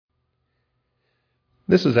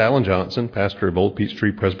This is Alan Johnson, pastor of Old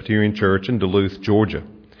Peachtree Presbyterian Church in Duluth, Georgia.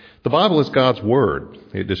 The Bible is God's Word.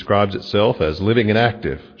 It describes itself as living and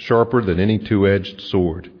active, sharper than any two-edged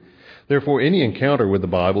sword. Therefore, any encounter with the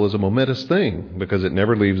Bible is a momentous thing because it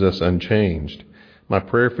never leaves us unchanged. My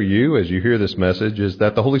prayer for you as you hear this message is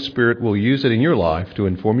that the Holy Spirit will use it in your life to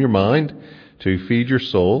inform your mind, to feed your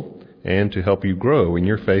soul, and to help you grow in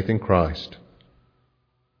your faith in Christ.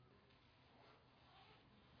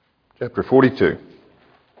 Chapter 42.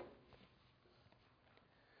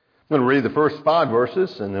 I'm going to read the first 5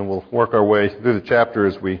 verses, and then we'll work our way through the chapter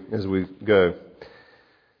as we go.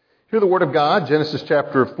 Hear the word of God, Genesis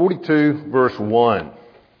chapter 42, verse 1.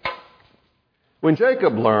 When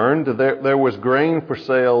Jacob learned that there was grain for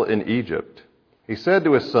sale in Egypt, he said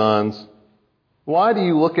to his sons, "Why do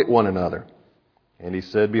you look at one another?" And he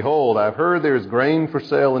said, "Behold, I have heard there is grain for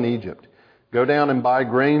sale in Egypt. Go down and buy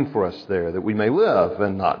grain for us there, that we may live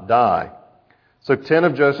and not die." So 10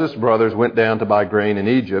 of Joseph's brothers went down to buy grain in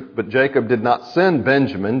Egypt, but Jacob did not send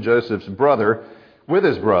Benjamin, Joseph's brother, with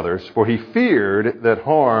his brothers, for he feared that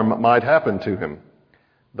harm might happen to him.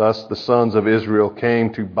 Thus the sons of Israel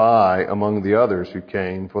came to buy among the others who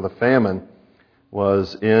came, for the famine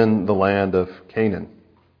was in the land of Canaan.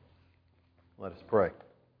 Let us pray.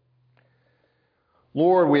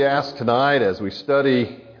 Lord, we ask tonight as we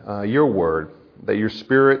study your word, that your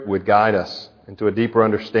Spirit would guide us into a deeper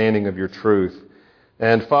understanding of your truth.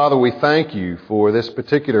 And Father, we thank you for this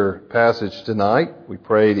particular passage tonight. We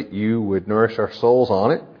pray that you would nourish our souls on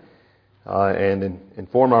it and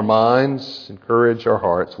inform our minds, encourage our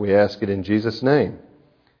hearts. We ask it in Jesus' name.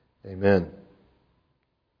 Amen.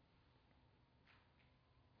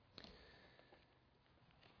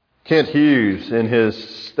 Kent Hughes, in his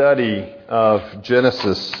study of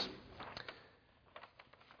Genesis,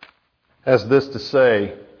 has this to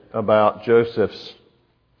say about Joseph's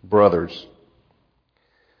brothers.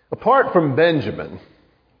 Apart from Benjamin,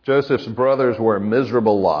 Joseph's brothers were a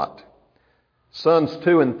miserable lot. Sons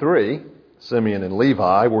 2 and 3, Simeon and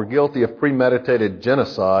Levi, were guilty of premeditated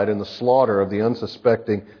genocide in the slaughter of the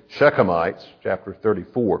unsuspecting Shechemites, chapter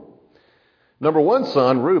 34. Number 1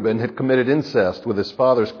 son, Reuben, had committed incest with his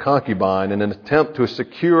father's concubine in an attempt to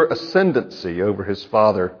secure ascendancy over his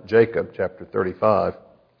father, Jacob, chapter 35.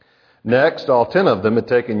 Next, all 10 of them had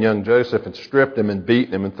taken young Joseph and stripped him and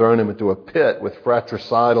beaten him and thrown him into a pit with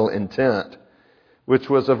fratricidal intent, which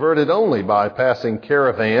was averted only by passing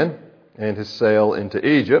caravan and his sale into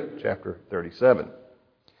Egypt, chapter 37.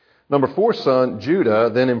 Number 4 son, Judah,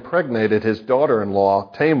 then impregnated his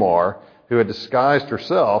daughter-in-law, Tamar, who had disguised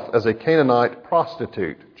herself as a Canaanite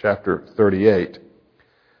prostitute, chapter 38.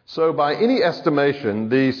 So by any estimation,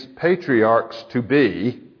 these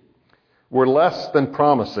patriarchs-to-be were less than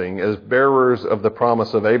promising as bearers of the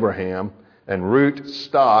promise of Abraham and root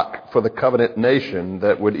stock for the covenant nation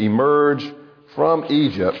that would emerge from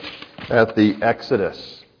Egypt at the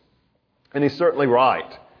Exodus. And he's certainly right.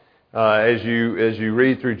 As you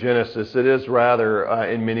read through Genesis, it is rather,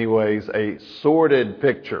 in many ways, a sordid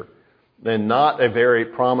picture and not a very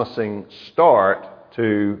promising start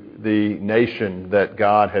to the nation that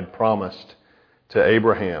God had promised to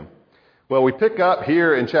Abraham. Well, we pick up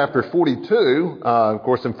here in chapter 42. Of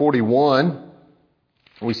course, in 41,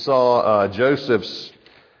 we saw Joseph's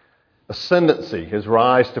ascendancy, his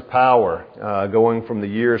rise to power, going from the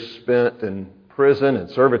years spent in prison and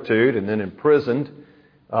servitude and then imprisoned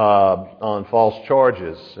on false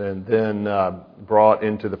charges, and then brought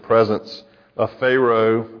into the presence of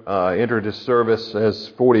Pharaoh, entered his service, as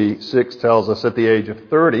 46 tells us, at the age of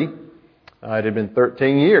 30. It had been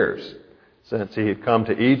 13 years since he had come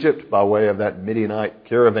to Egypt by way of that Midianite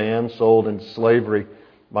caravan sold into slavery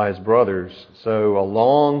by his brothers. So a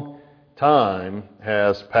long time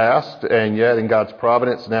has passed, and yet in God's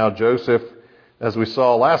providence, now Joseph, as we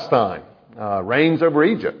saw last time, reigns over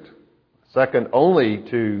Egypt. Second only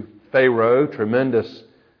to Pharaoh, tremendous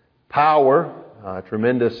power,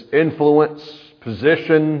 tremendous influence,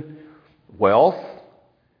 position, wealth.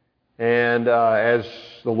 And as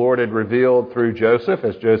the Lord had revealed through Joseph,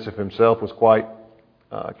 as Joseph himself was quite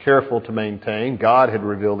careful to maintain, God had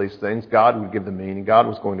revealed these things. God would give the meaning. God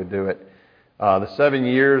was going to do it. The 7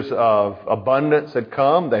 years of abundance had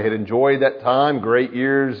come. They had enjoyed that time. Great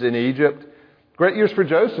years in Egypt. Great years for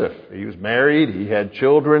Joseph. He was married. He had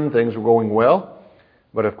children. Things were going well.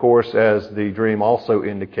 But of course, as the dream also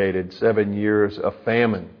indicated, 7 years of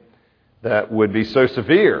famine that would be so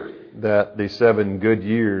severe that the 7 good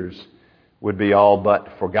years would be all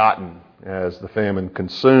but forgotten as the famine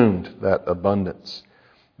consumed that abundance.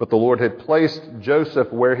 But the Lord had placed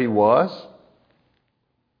Joseph where he was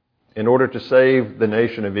in order to save the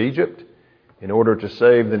nation of Egypt, in order to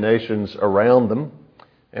save the nations around them,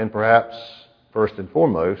 and perhaps, first and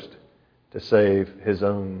foremost, to save his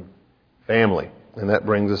own family. And that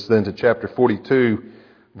brings us then to chapter 42,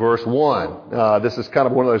 verse 1. This is kind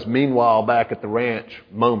of one of those meanwhile back at the ranch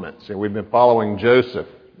moments. And we've been following Joseph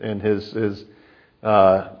and his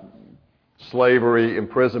slavery,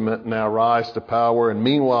 imprisonment, now rise to power. And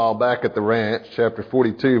meanwhile back at the ranch, chapter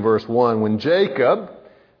 42, verse 1, when Jacob,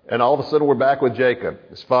 and all of a sudden we're back with Jacob,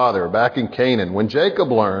 his father, back in Canaan. When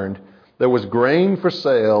Jacob learned there was grain for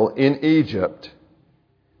sale in Egypt,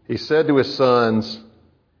 he said to his sons,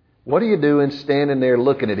 "What are you doing standing there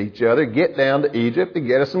looking at each other? Get down to Egypt and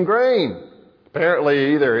get us some grain."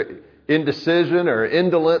 Apparently either indecision or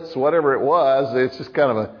indolence, whatever it was, it's just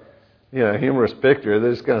kind of a humorous picture.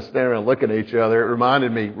 They're just kind of standing around looking at each other. It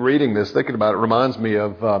reminded me, reading this, thinking about it, reminds me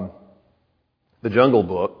of the Jungle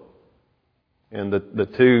Book and the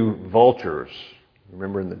two vultures.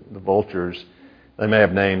 Remember in the vultures, they may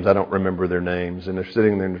have names, I don't remember their names, and they're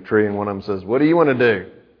sitting there in the tree and one of them says, "What do you want to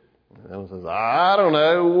do?" And the other says, "I don't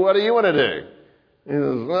know. What do you want to do?" He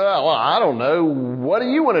says, "Well, I don't know. What do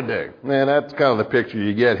you want to do?" Man, that's kind of the picture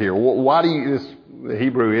you get here. Why do you, the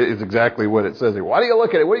Hebrew is exactly what it says here. Why do you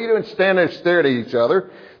look at it? What are you doing standing there staring at each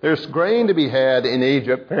other? There's grain to be had in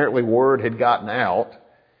Egypt. Apparently word had gotten out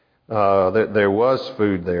that there was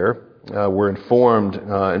food there. We're informed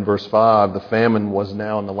in verse 5, the famine was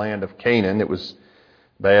now in the land of Canaan. It was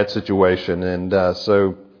a bad situation. And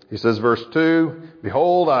so he says, verse 2,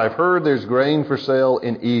 "Behold, I've heard there's grain for sale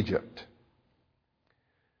in Egypt.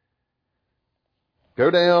 Go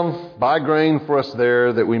down, buy grain for us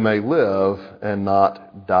there that we may live and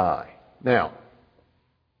not die." Now,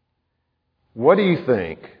 what do you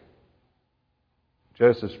think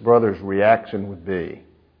Joseph's brothers' reaction would be?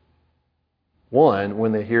 One,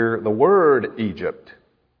 when they hear the word Egypt.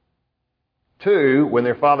 Two, when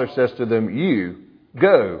their father says to them, "You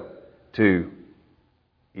go to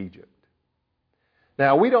Egypt."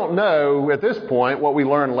 Now, we don't know at this point what we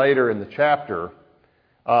learn later in the chapter,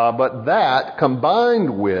 but that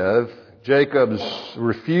combined with Jacob's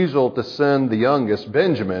refusal to send the youngest,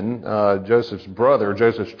 Benjamin, Joseph's brother,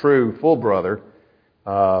 Joseph's true full brother,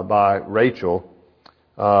 by Rachel,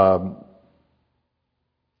 no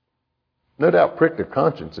doubt pricked their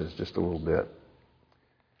consciences just a little bit.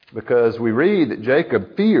 Because we read that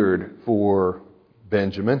Jacob feared for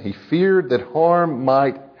Benjamin. He feared that harm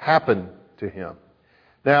might happen to him.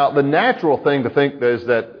 Now, the natural thing to think is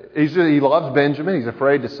that he loves Benjamin. He's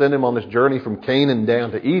afraid to send him on this journey from Canaan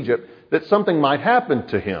down to Egypt, that something might happen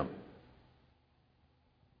to him.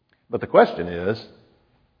 But the question is,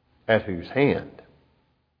 at whose hand?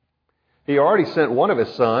 He already sent one of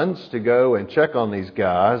his sons to go and check on these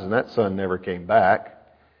guys, and that son never came back.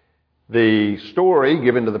 The story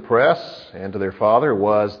given to the press and to their father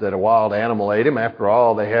was that a wild animal ate him. After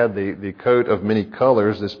all, they had the coat of many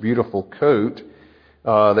colors, this beautiful coat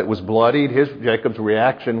that was bloodied. Jacob's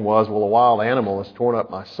reaction was, "Well, a wild animal has torn up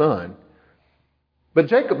my son." But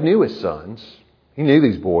Jacob knew his sons. He knew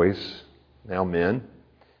these boys, now men.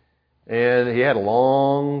 And he had a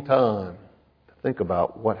long time to think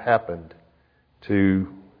about what happened to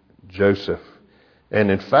Joseph. And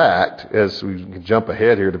in fact, as we can jump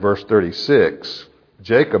ahead here to verse 36,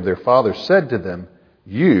 Jacob, their father, said to them,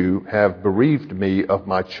 "You have bereaved me of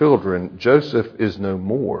my children. Joseph is no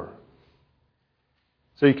more."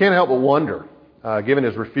 So you can't help but wonder, given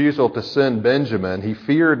his refusal to send Benjamin, he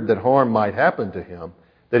feared that harm might happen to him,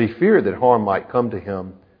 that he feared that harm might come to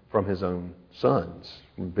him from his own sons,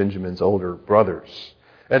 from Benjamin's older brothers.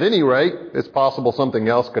 At any rate, it's possible something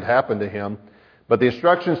else could happen to him. But the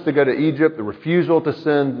instructions to go to Egypt, the refusal to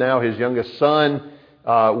send now his youngest son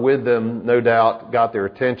with them, no doubt got their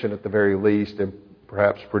attention at the very least and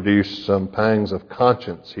perhaps produced some pangs of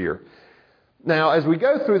conscience here. Now, as we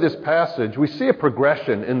go through this passage, we see a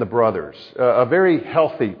progression in the brothers, a very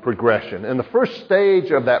healthy progression. And the first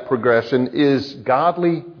stage of that progression is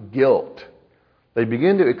godly guilt. They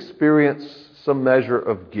begin to experience some measure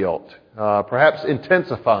of guilt, perhaps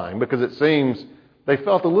intensifying, because it seems they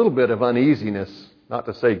felt a little bit of uneasiness, not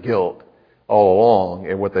to say guilt, all along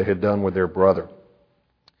in what they had done with their brother.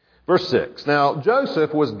 Verse 6, "Now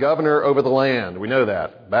Joseph was governor over the land." We know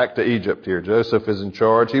that. Back to Egypt here. Joseph is in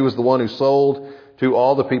charge. He was the one who sold to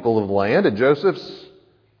all the people of the land. And Joseph's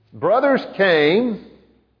brothers came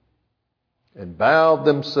and bowed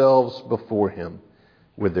themselves before him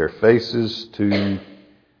with their faces to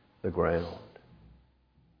the ground.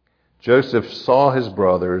 Joseph saw his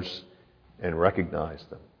brothers and recognized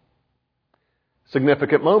them.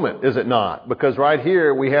 Significant moment, is it not? Because right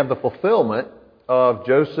here we have the fulfillment of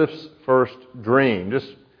Joseph's first dream.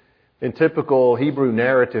 Just in typical Hebrew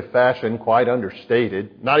narrative fashion, quite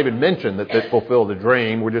understated. Not even mention that it fulfilled a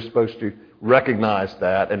dream. We're just supposed to recognize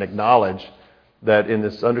that and acknowledge that in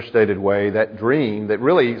this understated way, that dream that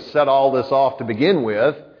really set all this off to begin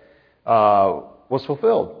with was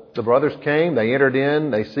fulfilled. The brothers came, they entered in,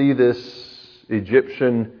 they see this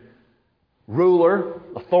Egyptian ruler,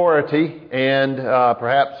 authority, and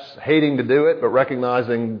perhaps hating to do it, but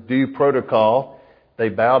recognizing due protocol, they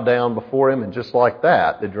bowed down before him, and just like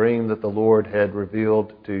that, the dream that the Lord had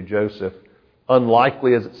revealed to Joseph,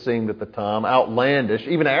 unlikely as it seemed at the time, outlandish,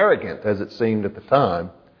 even arrogant as it seemed at the time,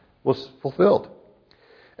 was fulfilled.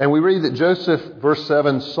 And we read that Joseph, verse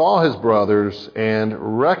 7, saw his brothers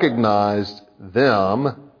and recognized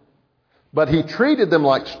them, but he treated them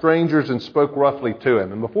like strangers and spoke roughly to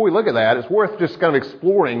him. And before we look at that, it's worth just kind of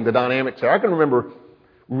exploring the dynamics here. I can remember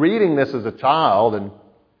reading this as a child and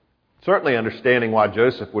certainly understanding why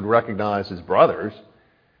Joseph would recognize his brothers,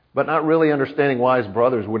 but not really understanding why his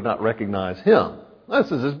brothers would not recognize him.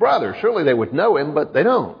 This is his brother. Surely they would know him, but they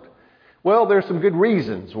don't. Well, there's some good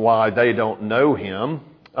reasons why they don't know him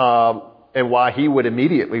and why he would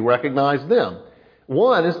immediately recognize them.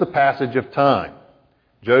 One is the passage of time.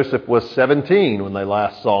 Joseph was 17 when they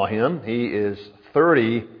last saw him. He is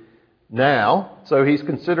 30 now, so he's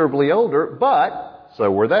considerably older, but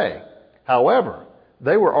so were they. However,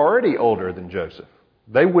 they were already older than Joseph.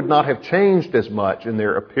 They would not have changed as much in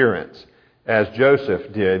their appearance as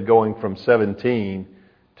Joseph did, going from 17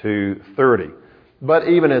 to 30. But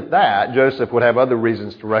even at that, Joseph would have other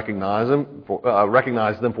reasons to recognize them. For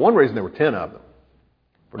one reason, there were 10 of them.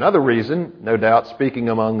 For another reason, no doubt, speaking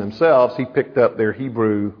among themselves, he picked up their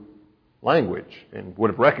Hebrew language and would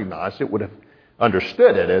have recognized it, would have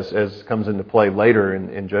understood it, as comes into play later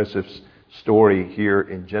in Joseph's story here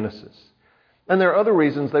in Genesis. And there are other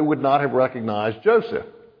reasons they would not have recognized Joseph.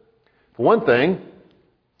 For one thing,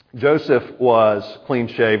 Joseph was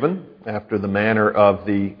clean-shaven after the manner of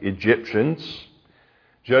the Egyptians.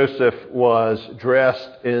 Joseph was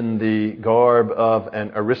dressed in the garb of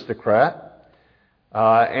an aristocrat.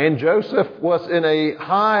 And Joseph was in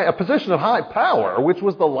a position of high power, which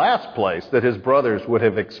was the last place that his brothers would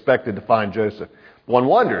have expected to find Joseph. One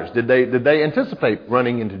wonders, did they anticipate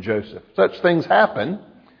running into Joseph? Such things happen.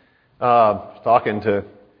 I was talking to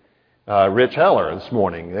Rich Heller this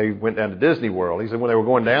morning. They went down to Disney World. He said when they were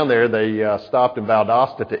going down there, they stopped in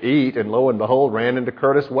Valdosta to eat, and lo and behold, ran into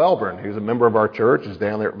Curtis Welburn, who's a member of our church, is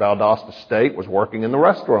down there at Valdosta State, was working in the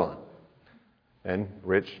restaurant. And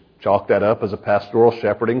Rich chalked that up as a pastoral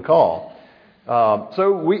shepherding call.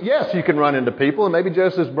 Yes, you can run into people, and maybe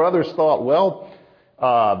Joseph's brothers thought, well,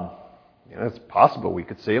 it's possible we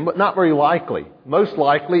could see him, but not very likely. Most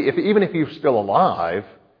likely, even if he was still alive,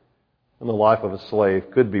 and the life of a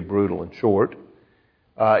slave could be brutal and short.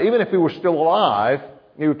 Even if he were still alive,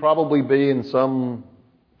 he would probably be in some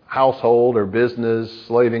household or business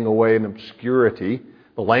slaving away in obscurity.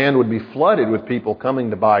 The land would be flooded with people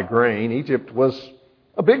coming to buy grain. Egypt was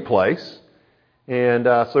a big place, and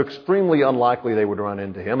so extremely unlikely they would run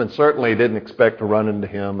into him, and certainly didn't expect to run into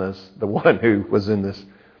him as the one who was in this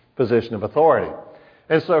position of authority.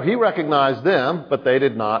 And so he recognized them, but they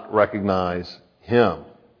did not recognize him.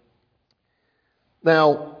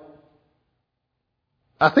 Now,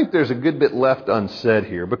 I think there's a good bit left unsaid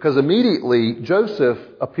here, because immediately Joseph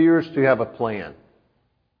appears to have a plan.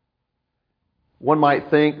 One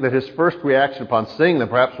might think that his first reaction upon seeing them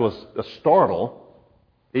perhaps was a startle,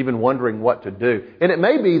 even wondering what to do. And it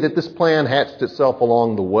may be that this plan hatched itself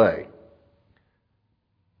along the way.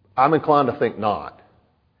 I'm inclined to think not.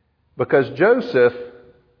 Because Joseph,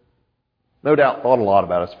 no doubt, thought a lot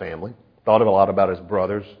about his family, thought a lot about his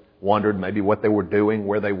brothers, wondered maybe what they were doing,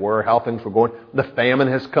 where they were, how things were going. The famine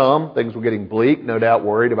has come. Things were getting bleak. No doubt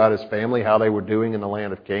worried about his family, how they were doing in the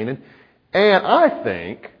land of Canaan. And I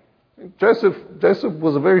think Joseph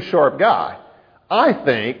was a very sharp guy. I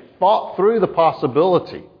think thought through the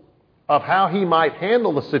possibility of how he might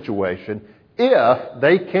handle the situation if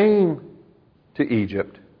they came to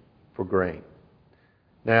Egypt for grain.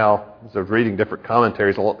 Now, as I was reading different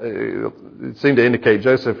commentaries, it seemed to indicate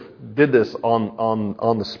Joseph did this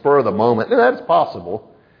on the spur of the moment. And that's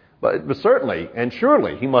possible. But certainly, and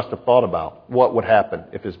surely, he must have thought about what would happen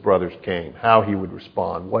if his brothers came, how he would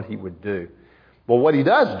respond, what he would do. Well, what he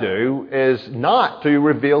does do is not to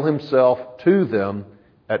reveal himself to them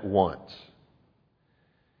at once.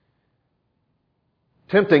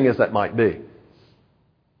 Tempting as that might be.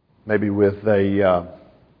 Maybe with a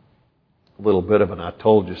little bit of an I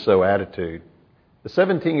told you so attitude. The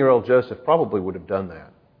 17-year-old Joseph probably would have done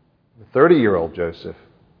that. The 30-year-old Joseph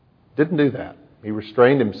didn't do that. He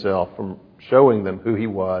restrained himself from showing them who he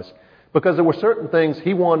was. because there were certain things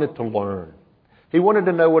he wanted to learn. He wanted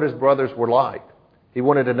to know what his brothers were like. He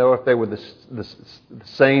wanted to know if they were the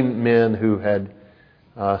same men who had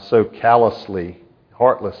so callously,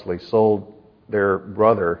 heartlessly sold their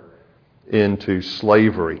brother into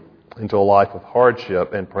slavery, into a life of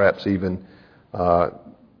hardship and perhaps even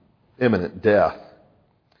imminent death.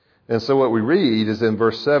 And so what we read is in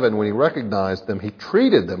verse 7, when he recognized them, he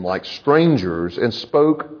treated them like strangers and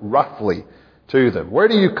spoke roughly to them. "Where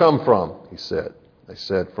do you come from?" he said. They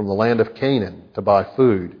said, "From the land of Canaan to buy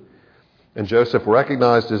food." And Joseph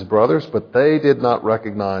recognized his brothers, but they did not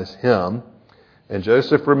recognize him. And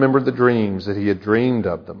Joseph remembered the dreams that he had dreamed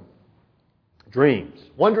of them. Dreams.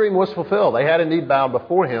 One dream was fulfilled. They had indeed bowed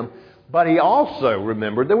before him, but he also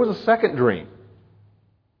remembered there was a second dream.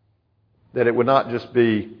 That it would not just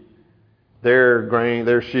be their grain,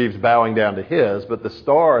 their sheaves bowing down to his, but the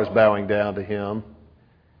stars bowing down to him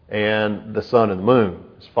and the sun and the moon,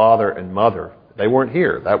 his father and mother. They weren't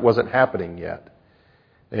here. That wasn't happening yet.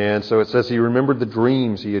 And so it says he remembered the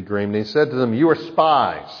dreams he had dreamed. And he said to them, "You are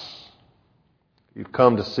spies. You've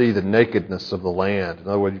come to see the nakedness of the land." In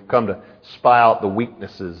other words, you've come to spy out the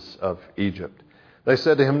weaknesses of Egypt. They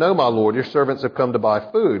said to him, "No, my lord, your servants have come to buy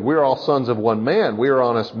food. We are all sons of one man. We are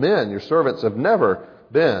honest men. Your servants have never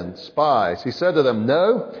been spies." He said to them,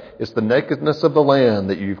 "No, it's the nakedness of the land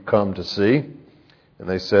that you've come to see." And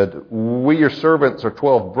they said, "We, your servants, are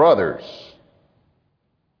 12 brothers."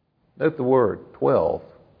 Note the word, 12.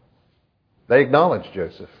 They acknowledged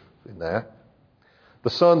Joseph in that. "The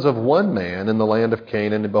sons of one man in the land of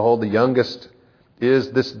Canaan, and behold, the youngest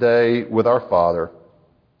is this day with our father,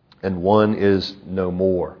 and one is no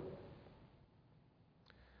more."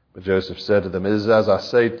 But Joseph said to them, "It is as I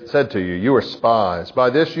said to you, you are spies. By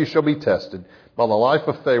this you shall be tested. By the life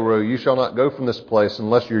of Pharaoh, you shall not go from this place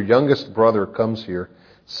unless your youngest brother comes here.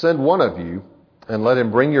 Send one of you, and let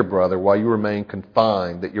him bring your brother while you remain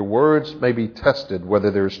confined, that your words may be tested whether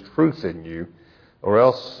there is truth in you, or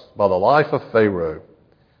else by the life of Pharaoh,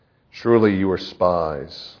 surely you are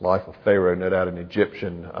spies." Life of Pharaoh, no doubt an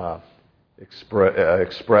Egyptian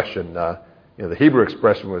expression. The Hebrew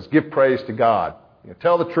expression was, give praise to God.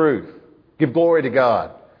 Tell the truth. Give glory to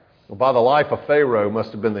God. Well, by the life of Pharaoh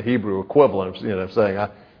must have been the Hebrew equivalent of saying,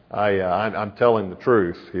 I'm telling the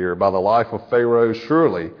truth here. By the life of Pharaoh,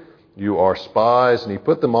 surely you are spies. And he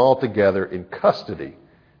put them all together in custody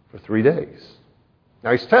for 3 days.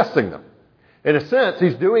 Now he's testing them. In a sense,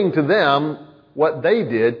 he's doing to them what they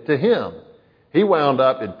did to him. He wound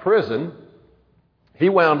up in prison. He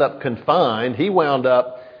wound up confined. He wound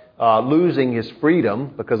up losing his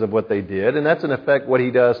freedom because of what they did. And that's in effect what he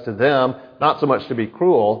does to them, not so much to be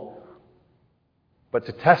cruel, but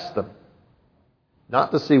to test them.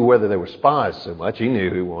 Not to see whether they were spies so much. He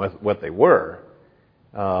knew what they were.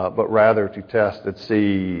 But rather to test and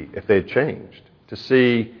see if they had changed. To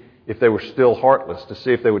see if they were still heartless. To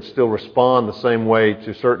see if they would still respond the same way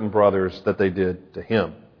to certain brothers that they did to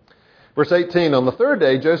him. Verse 18, on the third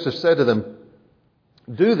day, Joseph said to them,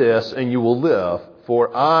 "Do this and you will live,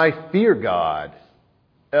 for I fear God,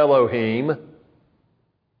 Elohim,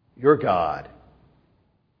 your God."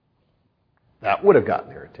 That would have gotten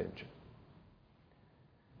their attention.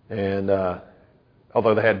 And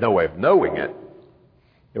although they had no way of knowing it,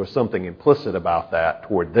 there was something implicit about that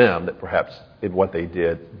toward them that perhaps in what they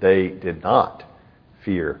did not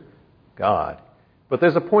fear God. But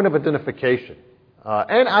there's a point of identification.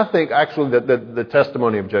 And I think actually that the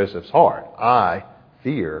testimony of Joseph's heart, I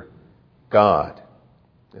fear God.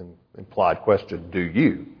 An implied question, do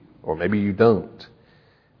you? Or maybe you don't.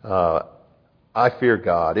 I fear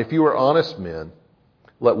God. If you are honest men,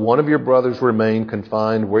 let one of your brothers remain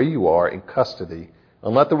confined where you are in custody,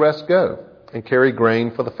 and let the rest go, and carry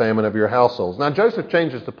grain for the famine of your households. Now Joseph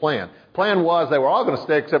changes the plan. Plan was they were all going to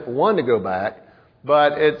stay except for one to go back,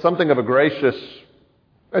 but it's something of a gracious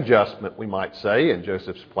adjustment, we might say, in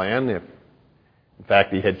Joseph's plan, if in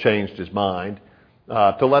fact he had changed his mind,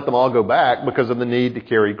 to let them all go back because of the need to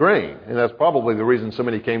carry grain. And that's probably the reason so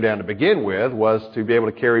many came down to begin with, was to be able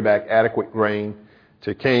to carry back adequate grain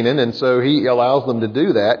to Canaan. And so he allows them to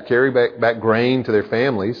do that, carry back grain to their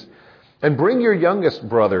families. "And bring your youngest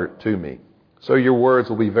brother to me, so your words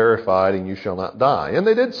will be verified and you shall not die." And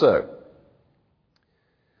they did so.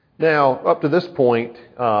 Now, up to this point,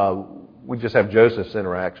 we just have Joseph's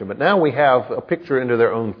interaction, but now we have a picture into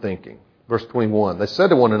their own thinking. Verse 21, they said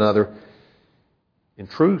to one another, "In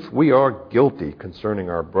truth, we are guilty concerning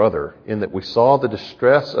our brother, in that we saw the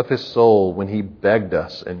distress of his soul when he begged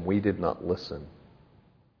us, and we did not listen.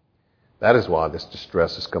 That is why this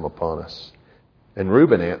distress has come upon us." And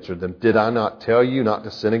Reuben answered them, "Did I not tell you not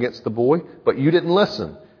to sin against the boy? But you didn't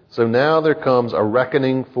listen. So now there comes a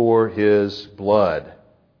reckoning for his blood.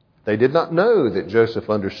 They did not know that Joseph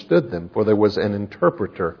understood them, for there was an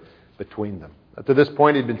interpreter between them. Up to this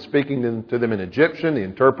point, he'd been speaking to them in Egyptian. The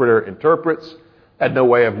interpreter interprets. Had no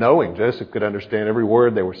way of knowing. Joseph could understand every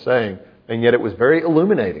word they were saying. And yet it was very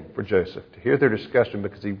illuminating for Joseph to hear their discussion,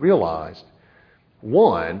 because he realized,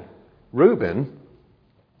 one, Reuben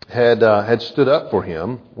had stood up for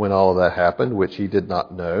him when all of that happened, which he did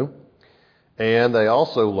not know. And they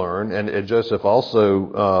also learn, and Joseph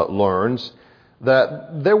also learns,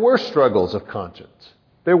 that there were struggles of conscience.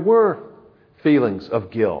 There were feelings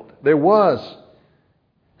of guilt. There was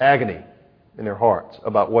agony in their hearts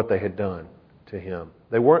about what they had done to him.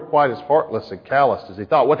 They weren't quite as heartless and calloused as he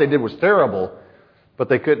thought. What they did was terrible, but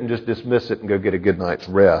they couldn't just dismiss it and go get a good night's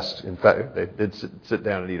rest. In fact, they did sit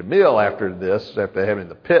down and eat a meal after this, after having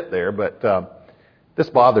the pit there, but this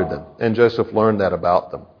bothered them, and Joseph learned that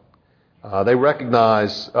about them. They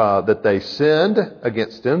recognize that they sinned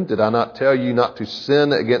against him. Did I not tell you not to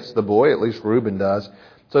sin against the boy? At least Reuben does.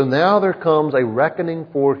 So now there comes a reckoning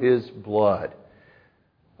for his blood.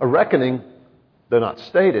 A reckoning, though not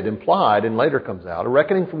stated, implied, and later comes out, a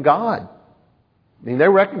reckoning from God. I mean, they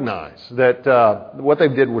recognize that what they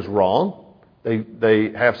did was wrong.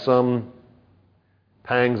 They have some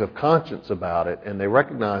pangs of conscience about it, and they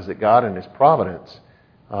recognize that God in His providence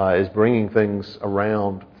is bringing things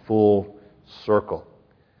around full circle.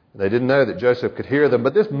 They didn't know that Joseph could hear them,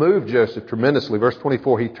 but this moved Joseph tremendously. Verse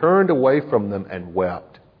 24, he turned away from them and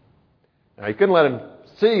wept. Now, he couldn't let him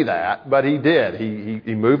see that, but he did.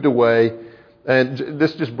 He moved away, and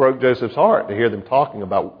this just broke Joseph's heart to hear them talking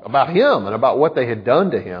about him and about what they had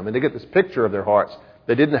done to him, and to get this picture of their hearts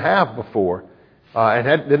they didn't have before,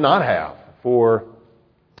 and did not have for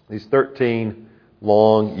these 13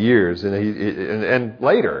 long years. And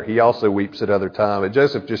later, he also weeps at other times. And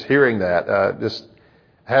Joseph, just hearing that, just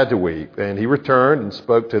had to weep. And he returned and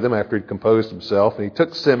spoke to them after he'd composed himself. And he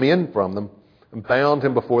took Simeon from them and bound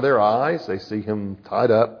him before their eyes. They see him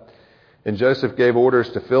tied up. And Joseph gave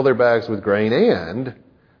orders to fill their bags with grain and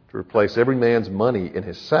to replace every man's money in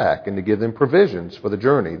his sack and to give them provisions for the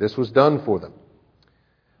journey. This was done for them.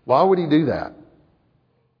 Why would he do that?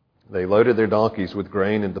 They loaded their donkeys with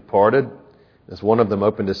grain and departed. As one of them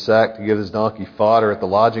opened his sack to give his donkey fodder at the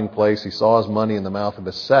lodging place, he saw his money in the mouth of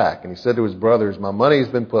his sack. And he said to his brothers, "My money has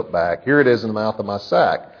been put back. Here it is in the mouth of my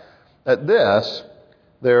sack." At this,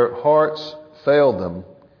 their hearts failed them,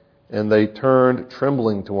 and they turned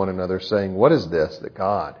trembling to one another, saying, "What is this that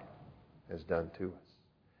God has done to us?"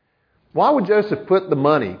 Why would Joseph put the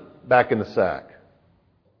money back in the sack?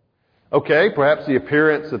 Okay, perhaps the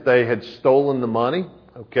appearance that they had stolen the money.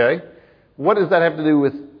 Okay. What does that have to do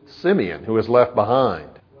with Simeon, who was left behind?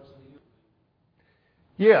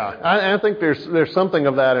 Yeah, I think there's something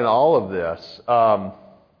of that in all of this.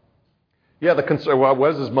 The concern, well,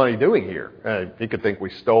 what is his money doing here? He could think we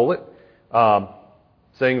stole it.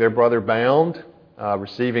 Seeing their brother bound,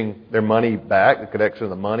 receiving their money back, the connection of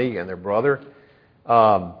the money and their brother.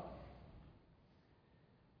 Quite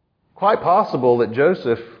possible that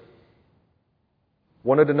Joseph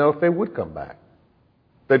wanted to know if they would come back.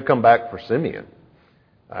 They'd come back for Simeon.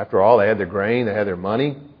 After all, they had their grain, they had their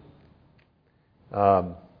money.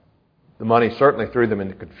 The money certainly threw them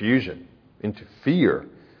into confusion, into fear.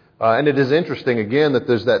 And it is interesting, again, that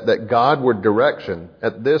there's that Godward direction.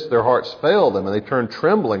 At this, their hearts failed them, and they turned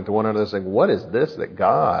trembling to one another, saying, "What is this that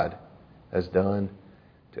God has done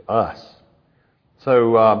to us?"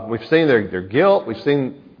 So we've seen their guilt. We've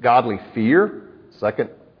seen godly fear. Second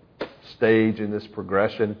stage in this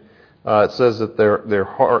progression. It says that their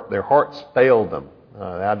hearts failed them. The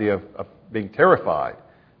idea of being terrified,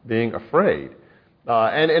 being afraid.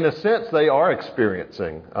 And in a sense, they are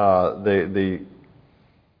experiencing the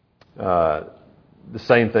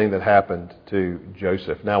same thing that happened to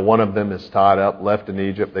Joseph. Now, one of them is tied up, left in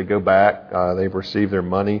Egypt. They go back. They've received their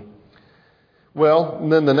money. Well,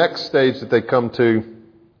 and then the next stage that they come to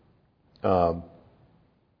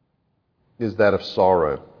is that of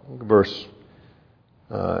sorrow. Verse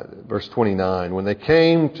 29. When they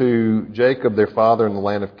came to Jacob, their father, in the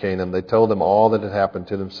land of Canaan, they told him all that had happened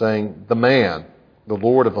to them, saying, "The man, the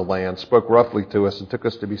Lord of the land, spoke roughly to us and took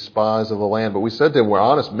us to be spies of the land. But we said to him, 'We're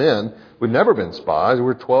honest men. We've never been spies.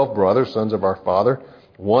 We're 12 brothers, sons of our father.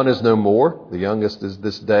 One is no more. The youngest is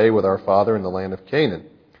this day with our father in the land of Canaan.'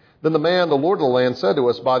 Then the man, the Lord of the land, said to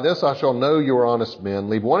us, 'By this I shall know you are honest men.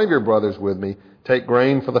 Leave one of your brothers with me. Take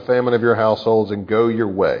grain for the famine of your households and go your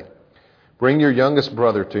way. Bring your youngest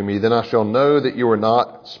brother to me. Then I shall know that you are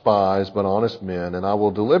not spies, but honest men. And I will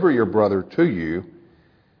deliver your brother to you.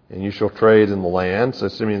 and you shall trade in the land. So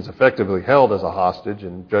Simeon's effectively held as a hostage,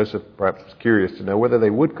 and Joseph perhaps was curious to know whether they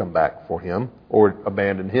would come back for him or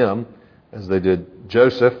abandon him as they did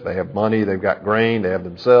Joseph. They have money, they've got grain, they have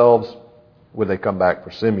themselves. Would they come back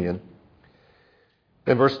for Simeon?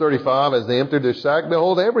 In verse 35, as they emptied their sack,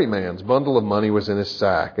 behold, every man's bundle of money was in his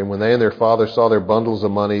sack. And when they and their father saw their bundles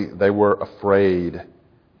of money, they were afraid.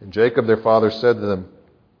 And Jacob their father said to them,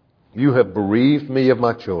 you have bereaved me of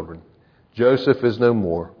my children. Joseph is no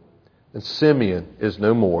more, and Simeon is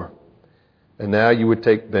no more. And now you would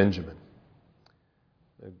take Benjamin.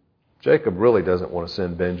 Jacob really doesn't want to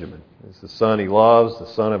send Benjamin. It's the son he loves, the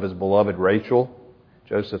son of his beloved Rachel,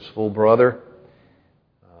 Joseph's full brother.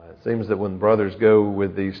 It seems that when brothers go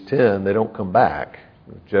with these 10, they don't come back.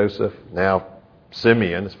 Joseph, now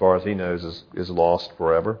Simeon, as far as he knows, is lost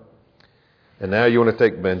forever. And now you want to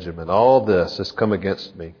take Benjamin. All this has come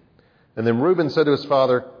against me. And then Reuben said to his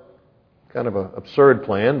father, kind of an absurd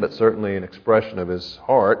plan, but certainly an expression of his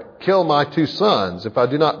heart, kill my 2 sons if I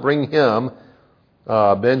do not bring him,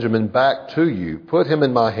 Benjamin, back to you. Put him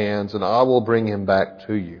in my hands, and I will bring him back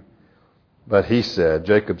to you. But he said,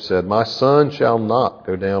 Jacob said, my son shall not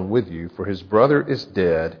go down with you, for his brother is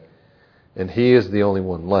dead, and he is the only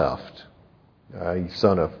one left,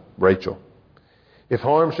 son of Rachel. If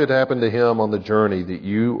harm should happen to him on the journey that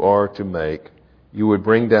you are to make, you would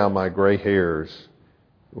bring down my gray hairs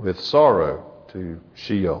with sorrow to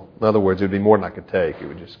Sheol. In other words, it would be more than I could take. It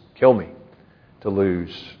would just kill me to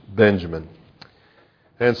lose Benjamin.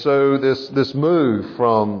 And so this move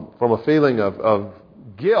from a feeling of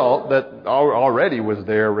guilt that already was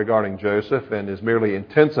there regarding Joseph and is merely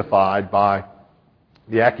intensified by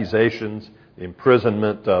the accusations, the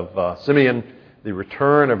imprisonment of Simeon, the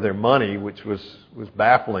return of their money, which was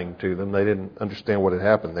baffling to them. They didn't understand what had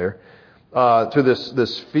happened there. To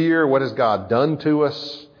this fear, what has God done to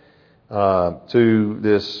us? To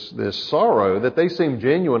this sorrow that they seem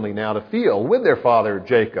genuinely now to feel with their father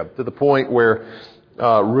Jacob, to the point where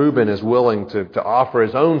Reuben is willing to offer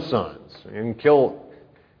his own sons and kill.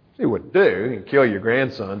 He would do, and kill your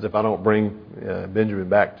grandsons if I don't bring Benjamin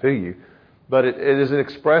back to you. But it is an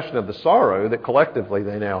expression of the sorrow that collectively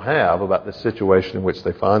they now have about the situation in which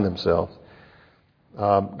they find themselves.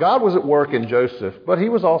 God was at work in Joseph, but he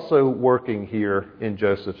was also working here in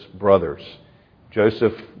Joseph's brothers.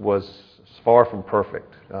 Joseph was far from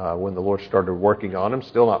perfect when the Lord started working on him.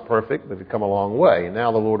 Still not perfect, but had come a long way. And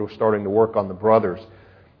now the Lord was starting to work on the brothers.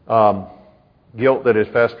 Guilt that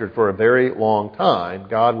had festered for a very long time,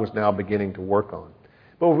 God was now beginning to work on.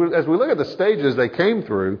 But as we look at the stages they came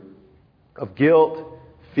through of guilt,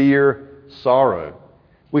 fear, sorrow,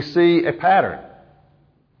 we see a pattern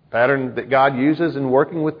that God uses in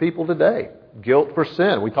working with people today. Guilt for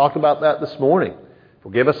sin. We talked about that this morning.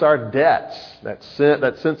 Forgive us our debts, that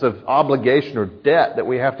sense of obligation or debt that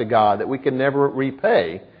we have to God that we can never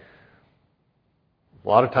repay. A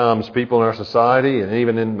lot of times people in our society, and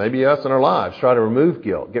even in maybe us in our lives, try to remove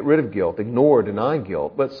guilt, get rid of guilt, ignore, deny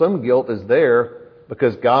guilt. But some guilt is there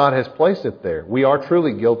because God has placed it there. We are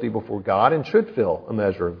truly guilty before God and should feel a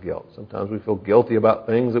measure of guilt. Sometimes we feel guilty about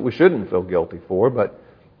things that we shouldn't feel guilty for, but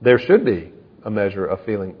there should be a measure of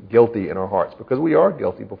feeling guilty in our hearts because we are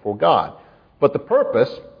guilty before God. But the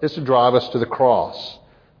purpose is to drive us to the cross.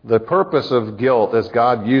 The purpose of guilt, as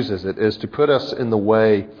God uses it, is to put us in the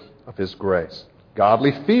way of His grace.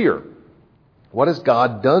 Godly fear. What has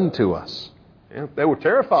God done to us? They were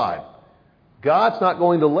terrified. God's not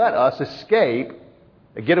going to let us escape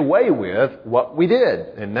and get away with what we did.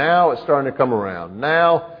 And now it's starting to come around.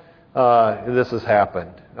 Now this has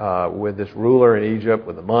happened with this ruler in Egypt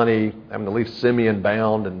with the money, having to leave Simeon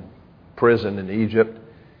bound in prison in Egypt.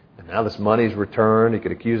 And now this money's returned. He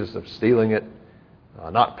could accuse us of stealing it,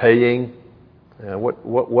 not paying.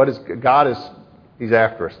 What is God is... He's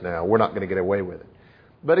after us now. We're not going to get away with it.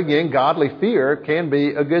 But again, godly fear can be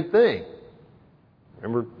a good thing.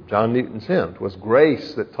 Remember John Newton's hymn, "'Twas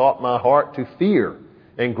grace that taught my heart to fear,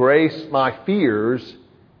 and grace my fears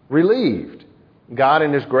relieved." God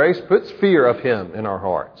in His grace puts fear of Him in our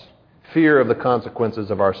hearts. Fear of the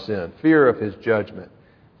consequences of our sin. Fear of His judgment.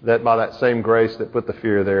 That by that same grace that put the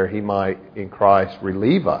fear there, He might, in Christ,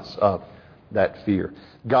 relieve us of that fear.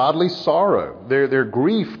 Godly sorrow. Their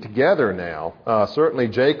grief together now. Certainly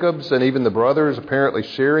Jacob's and even the brothers apparently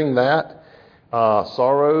sharing that.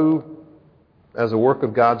 Sorrow as a work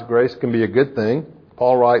of God's grace can be a good thing.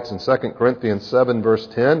 Paul writes in 2 Corinthians 7 verse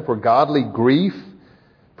 10, "For godly grief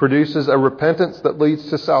produces a repentance that leads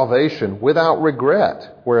to salvation without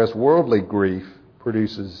regret, whereas worldly grief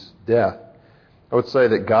produces death." I would say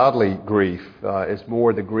that godly grief is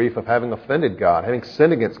more the grief of having offended God, having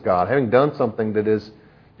sinned against God, having done something that is,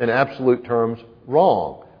 in absolute terms,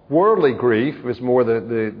 wrong. Worldly grief is more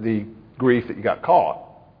the grief that you got caught.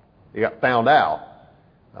 You got found out,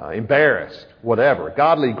 embarrassed, whatever.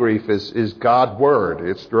 Godly grief is God's word.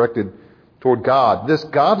 It's directed toward God. This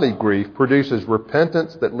godly grief produces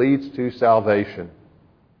repentance that leads to salvation.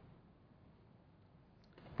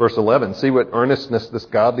 Verse 11, see what earnestness this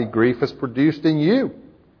godly grief has produced in you,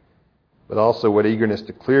 but also what eagerness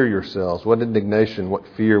to clear yourselves, what indignation, what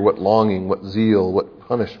fear, what longing, what zeal, what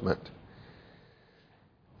punishment.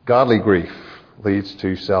 Godly grief leads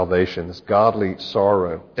to salvation, this godly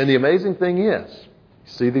sorrow. And the amazing thing is,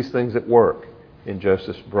 you see these things at work in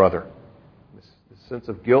Joseph's brother. This sense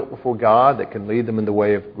of guilt before God that can lead them in the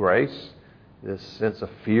way of grace, this sense of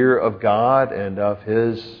fear of God and of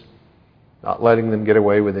His not letting them get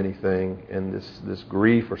away with anything, and this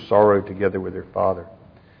grief or sorrow together with their father.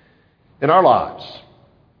 In our lives,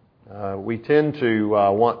 we tend to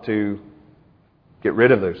want to get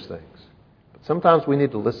rid of those things. But sometimes we need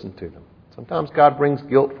to listen to them. Sometimes God brings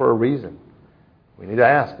guilt for a reason. We need to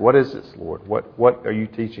ask, what is this, Lord? What are you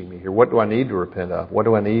teaching me here? What do I need to repent of? What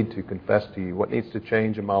do I need to confess to you? What needs to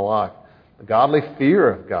change in my life? A godly fear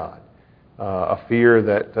of God. A fear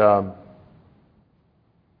that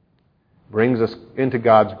brings us into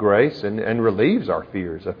God's grace and relieves our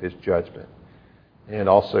fears of His judgment. And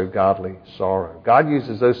also godly sorrow. God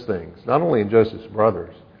uses those things, not only in Joseph's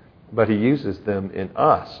brothers, but He uses them in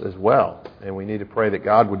us as well. And we need to pray that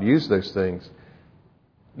God would use those things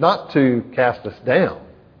not to cast us down,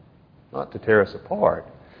 not to tear us apart,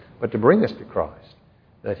 but to bring us to Christ.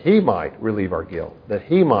 That He might relieve our guilt, that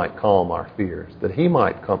He might calm our fears, that He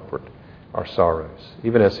might comfort our sorrows,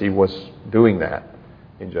 even as He was doing that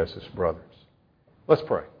in Joseph's brothers. Let's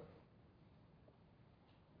pray.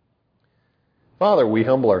 Father, we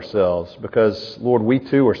humble ourselves because, Lord, we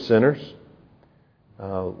too are sinners.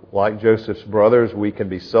 Like Joseph's brothers, we can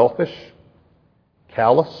be selfish,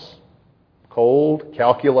 callous, cold,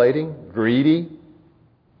 calculating, greedy,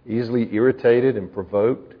 easily irritated and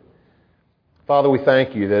provoked. Father, we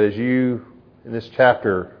thank you that as you, in this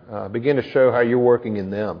chapter, begin to show how you're working in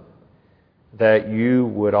them, that you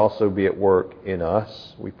would also be at work in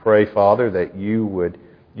us. We pray, Father, that you would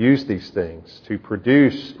use these things to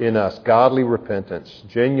produce in us godly repentance,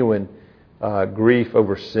 genuine grief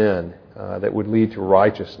over sin that would lead to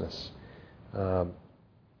righteousness. A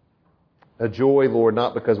joy, Lord,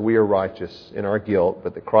 not because we are righteous in our guilt,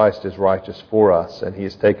 but that Christ is righteous for us and He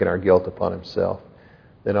has taken our guilt upon Himself.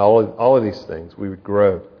 Then all of these things we would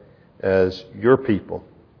grow as your people,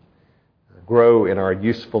 grow in our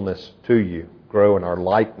usefulness to you, grow in our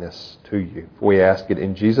likeness to you. We ask it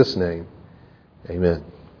in Jesus' name. Amen.